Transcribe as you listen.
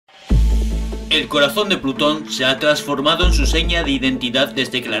El corazón de Plutón se ha transformado en su seña de identidad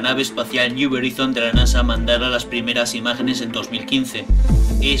desde que la nave espacial New Horizon de la NASA mandara las primeras imágenes en 2015.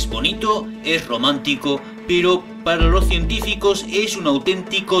 Es bonito, es romántico, pero para los científicos es un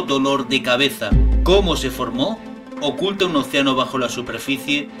auténtico dolor de cabeza. ¿Cómo se formó? ¿Oculta un océano bajo la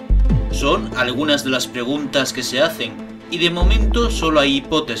superficie? Son algunas de las preguntas que se hacen, y de momento solo hay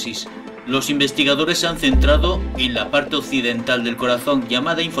hipótesis. Los investigadores se han centrado en la parte occidental del corazón,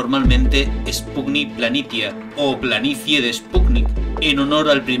 llamada informalmente Sputnik Planitia, o planicie de Sputnik, en honor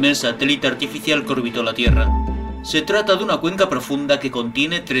al primer satélite artificial que orbitó la Tierra. Se trata de una cuenca profunda que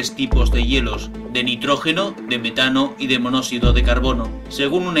contiene tres tipos de hielos, de nitrógeno, de metano y de monóxido de carbono.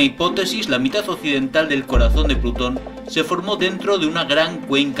 Según una hipótesis, la mitad occidental del corazón de Plutón se formó dentro de una gran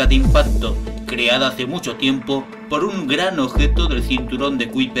cuenca de impacto, creada hace mucho tiempo por un gran objeto del cinturón de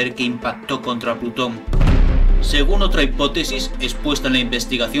Kuiper que impactó contra Plutón. Según otra hipótesis, expuesta en la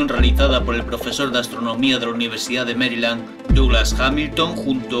investigación realizada por el profesor de astronomía de la Universidad de Maryland, Douglas Hamilton,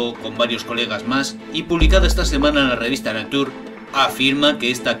 junto con varios colegas más, y publicada esta semana en la revista Nature, afirma que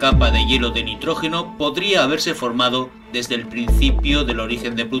esta capa de hielo de nitrógeno podría haberse formado desde el principio del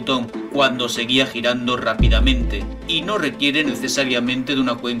origen de Plutón, cuando seguía girando rápidamente, y no requiere necesariamente de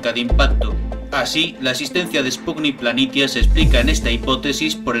una cuenca de impacto. Así, la existencia de Sputnik Planitia se explica en esta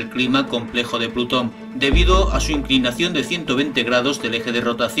hipótesis por el clima complejo de Plutón, debido a su inclinación de 120 grados del eje de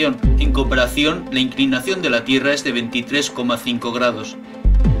rotación. En comparación, la inclinación de la Tierra es de 23,5 grados.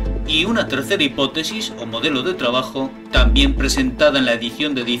 Y una tercera hipótesis, o modelo de trabajo, también presentada en la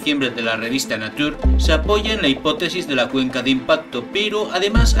edición de diciembre de la revista Nature, se apoya en la hipótesis de la cuenca de impacto, pero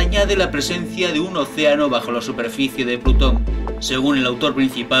además añade la presencia de un océano bajo la superficie de Plutón. Según el autor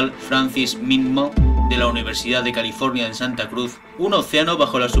principal, Francis Minmo, de la Universidad de California en Santa Cruz, un océano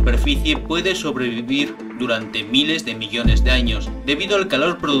bajo la superficie puede sobrevivir durante miles de millones de años, debido al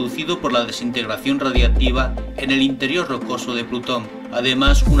calor producido por la desintegración radiactiva en el interior rocoso de Plutón.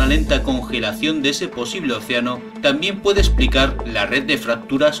 Además, una lenta congelación de ese posible océano también puede explicar la red de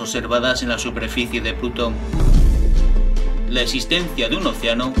fracturas observadas en la superficie de Plutón. La existencia de un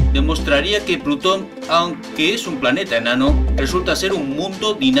océano demostraría que Plutón, aunque es un planeta enano, resulta ser un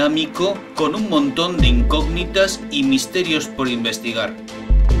mundo dinámico con un montón de incógnitas y misterios por investigar.